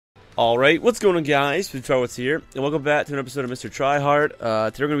Alright, what's going on, guys? MrTryHard here, and welcome back to an episode of MrTryHard. Today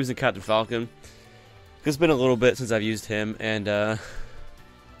we're going to be using Captain Falcon. It's been a little bit since I've used him, and I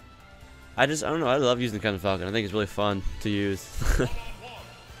don't know, I love using Captain Falcon. I think it's really fun to use.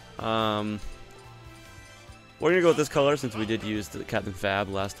 We're going to go with this color since we did use the Captain Fab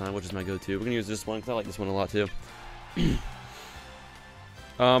last time, which is my go-to. We're going to use this one because I like this one a lot too.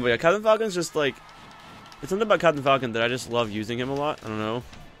 But yeah, Captain Falcon's just like, it's something about Captain Falcon that I just love using him a lot. I don't know.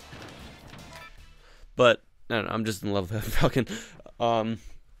 But, I don't know, I'm just in love with Falcon.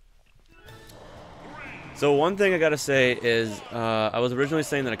 So one thing I gotta say is, I was originally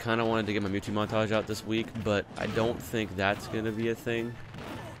saying that I kind of wanted to get my Mewtwo montage out this week, but I don't think that's gonna be a thing.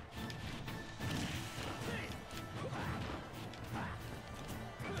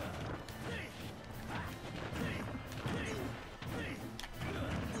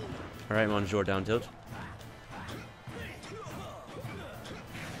 Alright, I'm on short down tilt.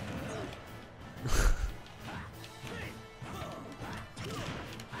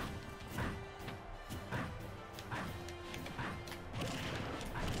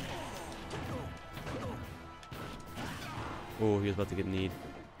 Oh, he was about to get kneed.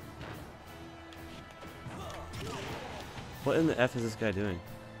 What in the F is this guy doing?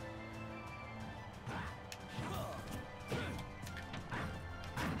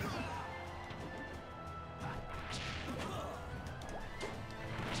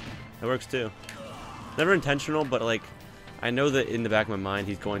 That works too. Never intentional, but like, I know that in the back of my mind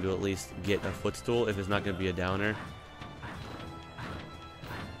he's going to at least get a footstool if it's not going to be a downer.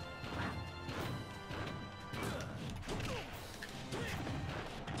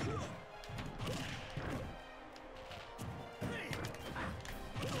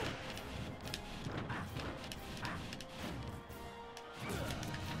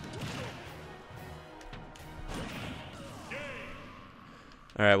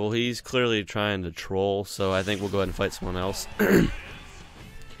 Alright, well, he's clearly trying to troll, so I think we'll go ahead and fight someone else. But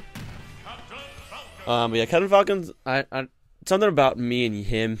yeah, Captain Falcon's, something about me and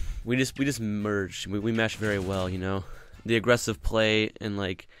him, we just merged. We mesh very well, you know? The aggressive play, and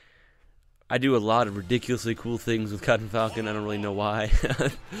like, I do a lot of ridiculously cool things with Captain Falcon. I don't really know why.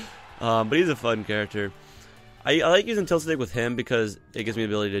 But he's a fun character. I like using tilt stick with him because it gives me the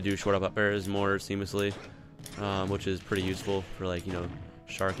ability to do short up airs more seamlessly, which is pretty useful for, like, you know,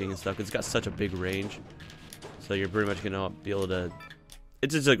 sharking and stuff. It's got such a big range, so you're pretty much gonna be able to.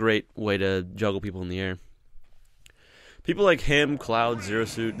 It's just a great way to juggle people in the air. People like him, Cloud, Zero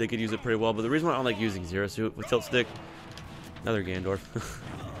Suit, they could use it pretty well. But the reason why I don't like using Zero Suit with tilt stick, another Gandorf. The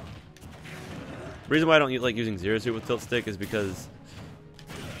reason why I don't like using Zero Suit with tilt stick is because,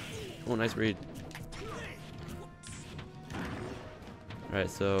 oh, nice read. All right,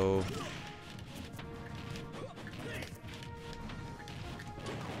 so.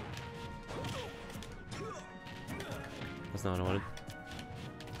 That's not what I wanted.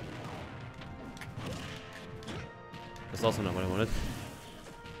 That's also not what I wanted.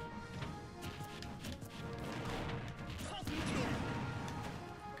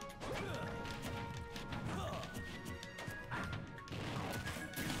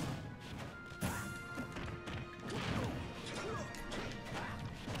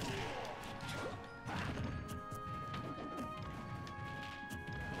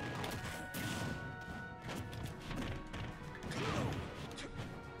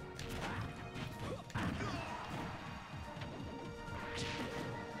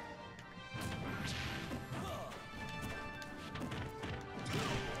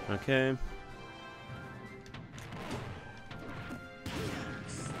 Okay.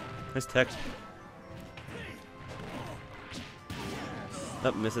 Nice tech.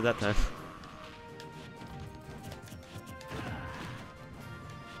 Oh, missed it that time.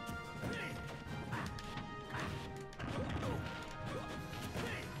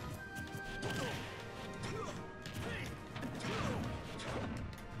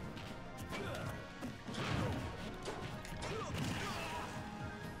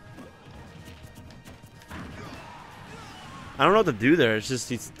 I don't know what to do there. It's just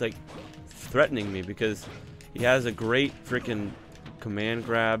he's like threatening me because he has a great freaking command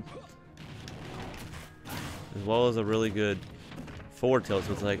grab as well as a really good forward tilt.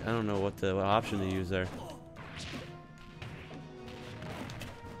 So it's like, I don't know what option to use there.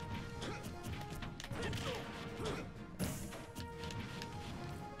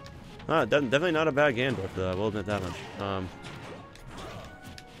 Definitely not a bad Gandorf though, I will admit that much.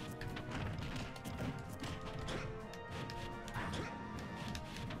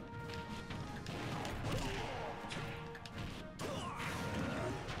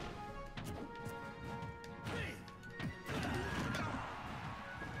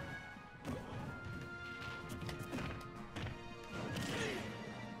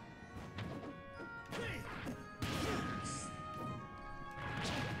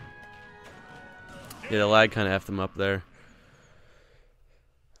 Yeah, the lag kind of effed them up there.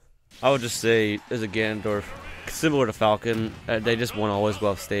 I would just say, as a Ganondorf, similar to Falcon, they just won't always go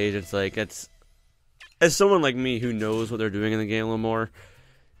off stage. It's like, as someone like me who knows what they're doing in the game a little more,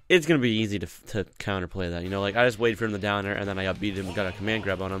 it's going to be easy to counterplay that. You know, like, I just waited for him to down air, and then I upbeat him and got a command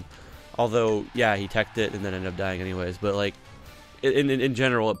grab on him. Although, yeah, he teched it and then ended up dying anyways. But, like, in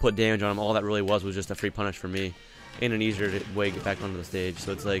general, it put damage on him. All that really was just a free punish for me. And an easier way to get back onto the stage.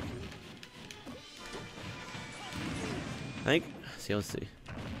 So it's like, I think, let's see.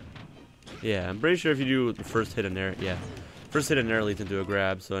 Yeah, I'm pretty sure if you do the first hit in there, yeah. First hit in there leads into a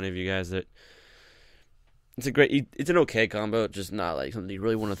grab, so any of you guys that... It's an okay combo, just not like something you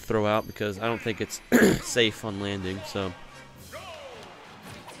really want to throw out because I don't think it's safe on landing, so...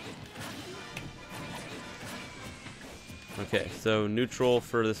 Okay, so neutral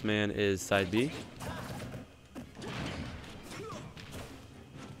for this man is side B.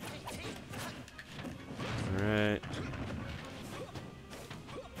 Alright.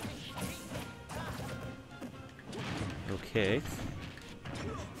 Okay.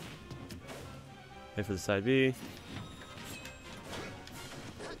 Wait for the side B.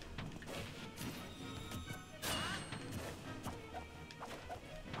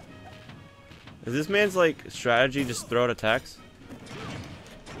 Is this man's like strategy just throw out attacks?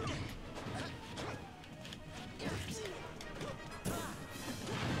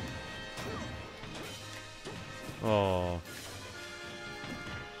 Oh.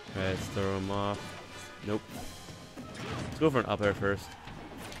 Alright, let's throw him off. Nope. Let's go for an up air first.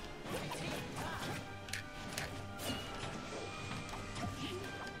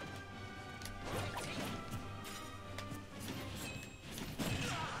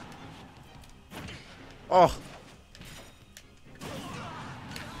 Oh!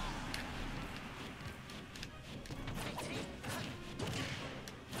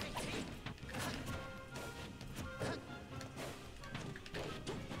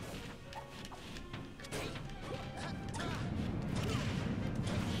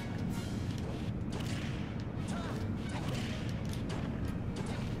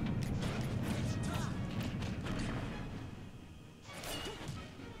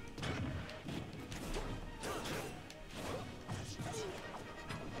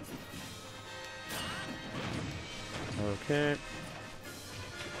 Okay.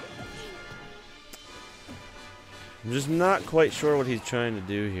 I'm just not quite sure what he's trying to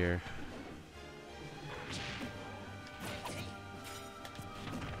do here.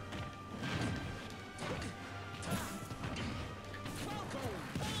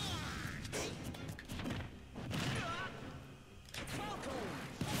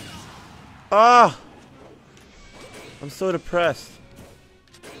 Ah! I'm so depressed.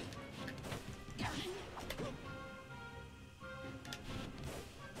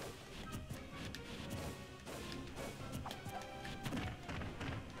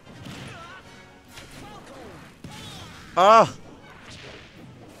 Ah!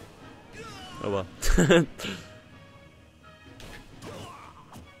 Oh well.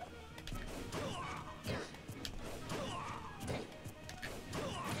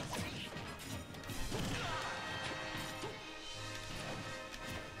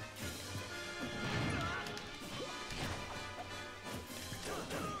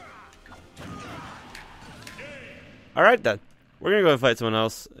 Alright then. We're gonna go and fight someone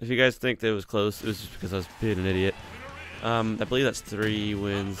else. If you guys think that it was close, it was just because I was being an idiot. I believe that's 3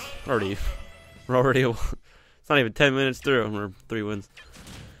 wins. We're already, it's not even 10 minutes through and we're 3 wins.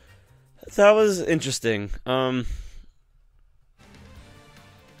 So that was interesting. You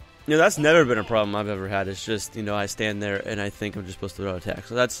know, that's never been a problem I've ever had. It's just, you know, I stand there and I think I'm just supposed to throw attack.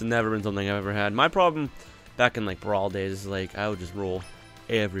 So that's never been something I've ever had. My problem back in like Brawl days is like I would just roll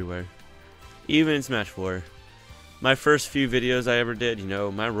everywhere. Even in Smash 4. My first few videos I ever did, you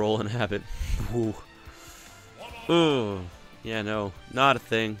know, my rolling habit. Ooh. Ooh. Yeah, no. Not a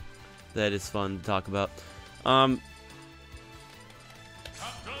thing that is fun to talk about. I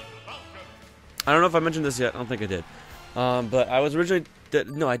don't know if I mentioned this yet. I don't think I did. But I was originally...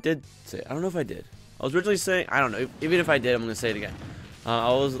 No, I did say it. I don't know if I did. I was originally saying... I don't know. Even if I did, I'm going to say it again. I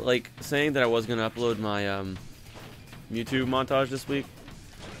was, like, saying that I was going to upload my YouTube montage this week.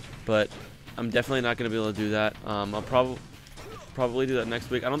 But I'm definitely not going to be able to do that. I'll probably do that next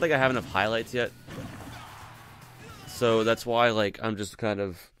week. I don't think I have enough highlights yet. So that's why, like, I'm just kind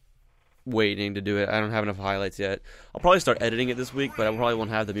of waiting to do it. I don't have enough highlights yet. I'll probably start editing it this week, but I probably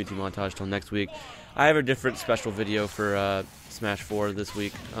won't have the YouTube montage till next week. I have a different special video for Smash 4 this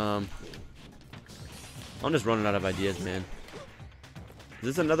week. I'm just running out of ideas, man. Is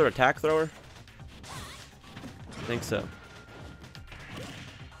this another attack thrower? I think so.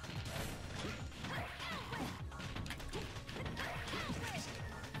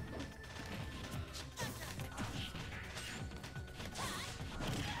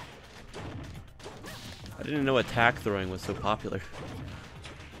 I didn't know attack throwing was so popular.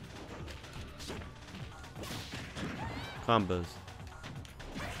 Combos.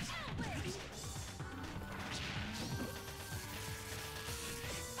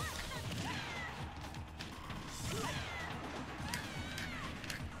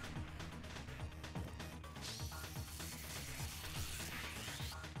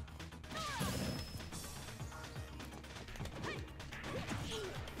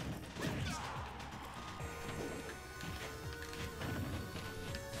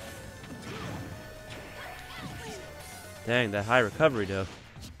 Dang, that high recovery though.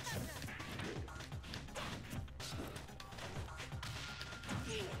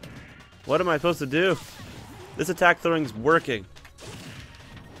 What am I supposed to do? This attack throwing's working.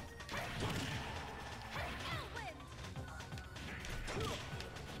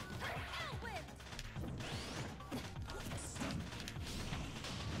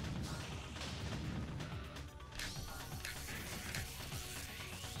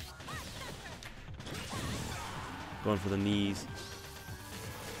 Going for the knees.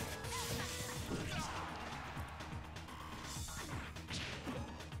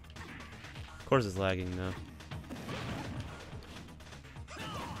 Of course it's lagging now.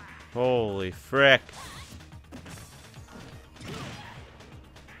 Holy frick.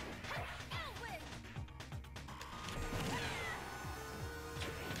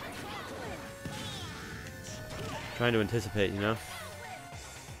 Trying to anticipate, you know?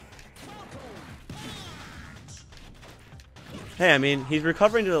 Hey, I mean, he's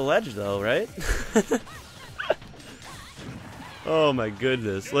recovering to the ledge though, right? Oh my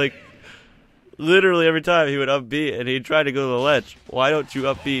goodness. Like, literally every time he would up B and he'd try to go to the ledge. Why don't you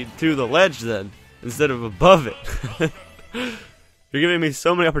up B to the ledge then, instead of above it? You're giving me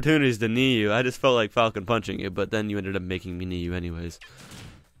so many opportunities to knee you. I just felt like Falcon punching you, but then you ended up making me knee you anyways.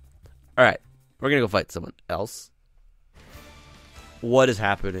 Alright, we're gonna go fight someone else. What is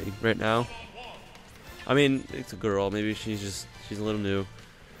happening right now? I mean, it's a girl. Maybe she's a little new.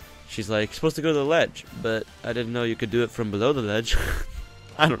 She's like, supposed to go to the ledge, but I didn't know you could do it from below the ledge.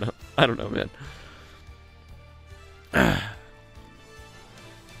 I don't know, man. I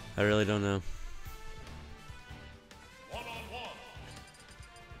really don't know.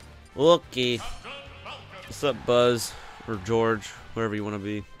 Okay. What's up, Buzz? Or George, wherever you want to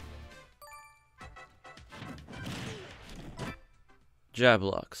be. Jab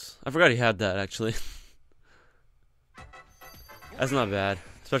locks. I forgot he had that, actually. That's not bad,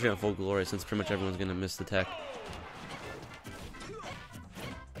 especially on full glory, since pretty much everyone's gonna miss the tech.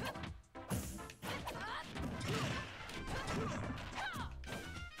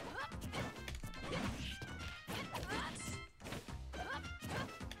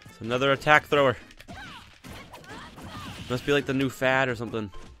 It's another attack thrower. Must be like the new fad or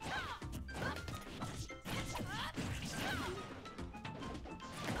something.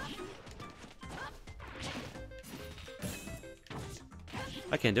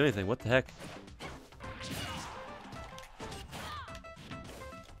 I can't do anything. What the heck?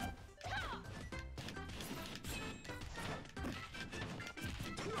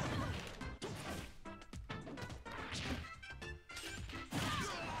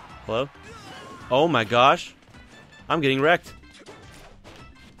 Hello? Oh my gosh. I'm getting wrecked.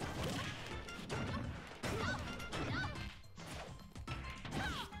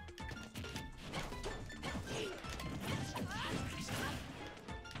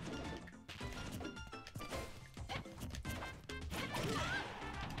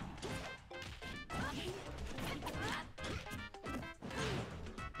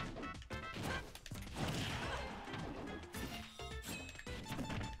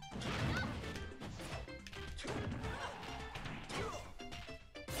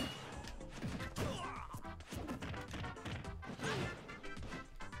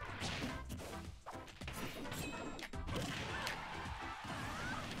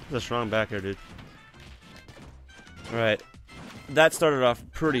 That's a strong back air, dude. Alright. That started off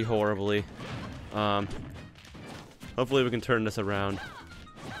pretty horribly. Hopefully we can turn this around.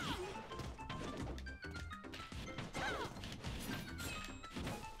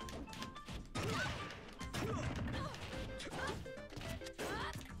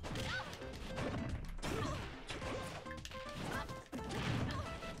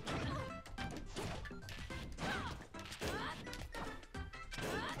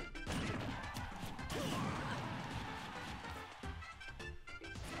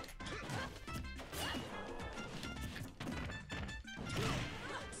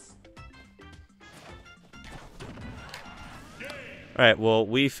 Alright, well,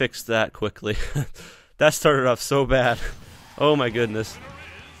 we fixed that quickly. That started off so bad. Oh my goodness.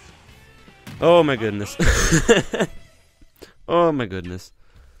 Oh my goodness. Oh my goodness.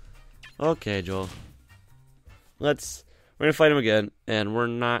 Okay, Joel. We're gonna fight him again, and we're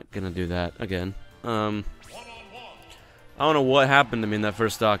not gonna do that again. I don't know what happened to me in that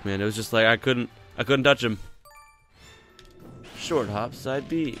first stock, man. It was just like I couldn't touch him. Short hop, side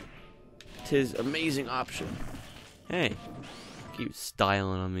B. 'Tis amazing option. Hey, keep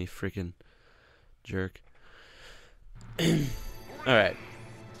styling on me, freaking jerk. All right,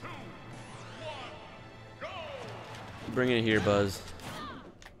 bring it here, Buzz.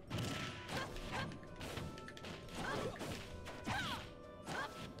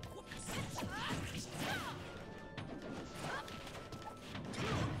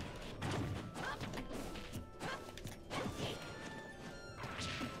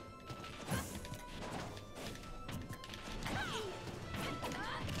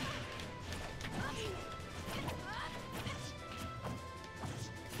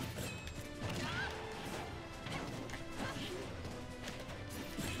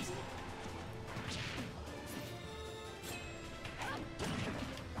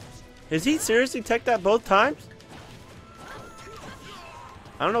 Is he seriously tech that both times?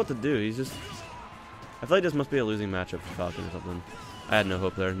 I don't know what to do. He's just... I feel like this must be a losing matchup for Falcon or something. I had no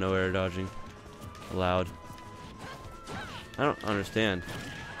hope there. No air dodging allowed. I don't understand.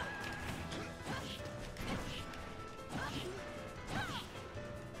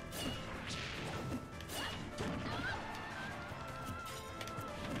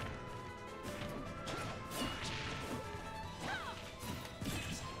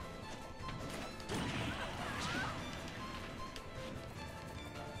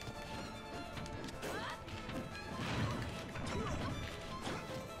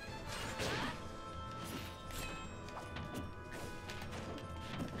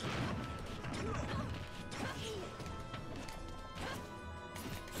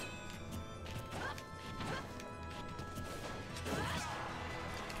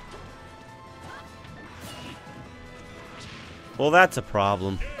 Well, that's a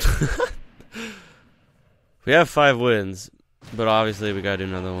problem. We have 5 wins, but obviously we gotta do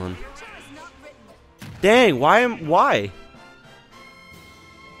another one. Dang, why?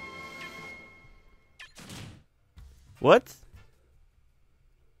 What?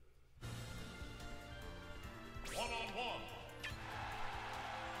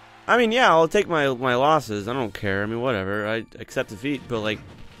 I mean, yeah, I'll take my losses. I don't care. I mean, whatever. I accept defeat, but like,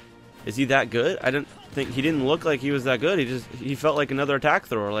 is he that good? I didn't think he didn't look like he was that good. He felt like another attack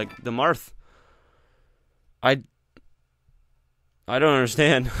thrower, like the Marth. I don't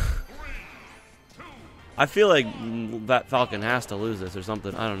understand. I feel like that Falcon has to lose this or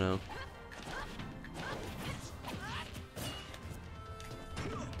something. I don't know.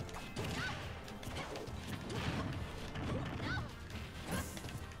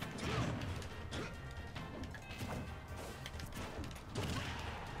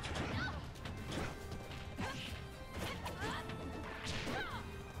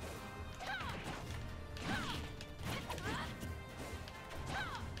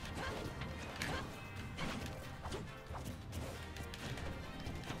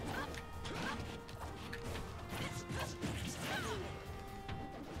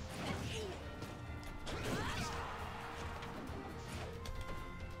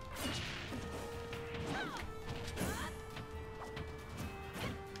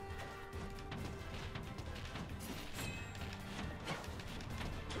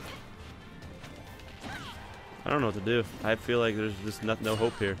 I don't know what to do. I feel like there's just no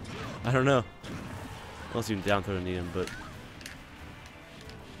hope here. I don't know. Unless you down throw to need him, but...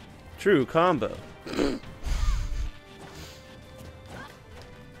 True combo.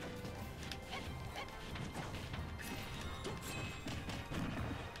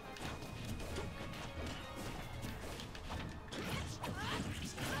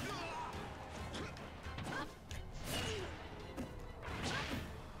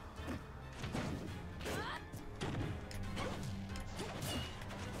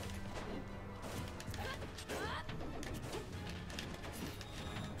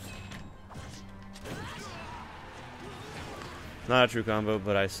 Not a true combo,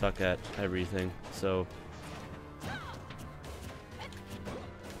 but I suck at everything, so...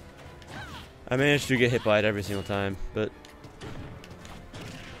 I managed to get hit by it every single time, but...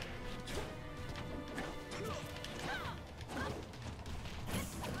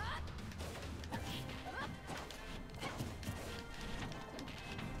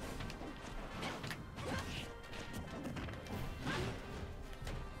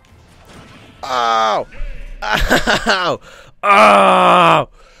 Ow! Ow! Ow!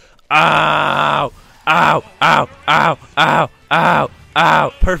 Ow! Ow! Ow! Ow! Ow! Ow!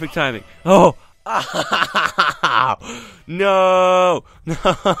 Ow! Perfect timing. Oh! Ow! No! No!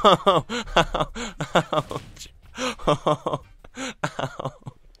 Ouch! Oh!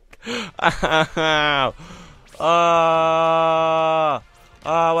 Ow! Ow!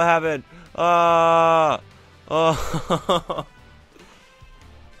 Oh! What happened? Oh! Oh!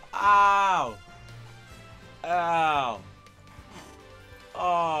 Ow! Ow!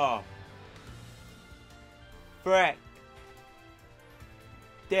 Oh! Frick!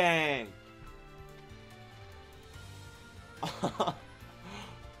 Dang!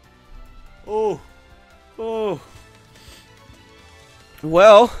 Oh! Oh!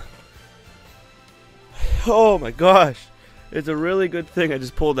 Well, oh my gosh, it's a really good thing I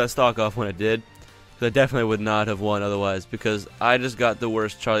just pulled that stock off when I did, because I definitely would not have won otherwise, because I just got the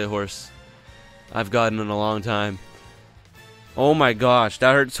worst Charlie horse I've gotten in a long time. Oh my gosh,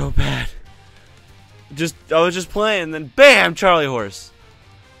 that hurt so bad. I was just playing, and then BAM! Charlie horse.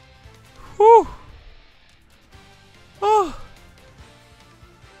 Whew. Oh.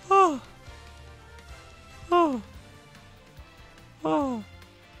 Oh. Oh. Oh.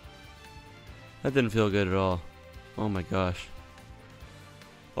 That didn't feel good at all. Oh my gosh.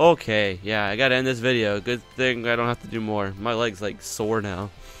 Okay, yeah, I gotta end this video. Good thing I don't have to do more. My leg's like sore now.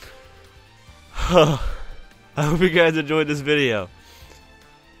 I hope you guys enjoyed this video.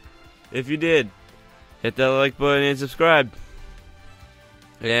 If you did, hit that like button and subscribe.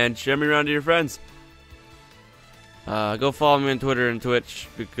 And share me around to your friends. Go follow me on Twitter and Twitch,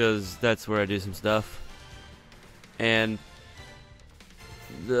 because that's where I do some stuff. And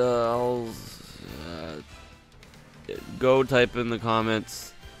I'll go type in the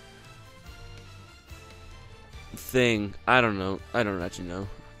comments thing. I don't know. I don't actually know.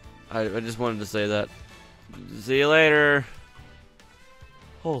 I just wanted to say that. See you later.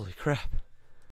 Holy crap.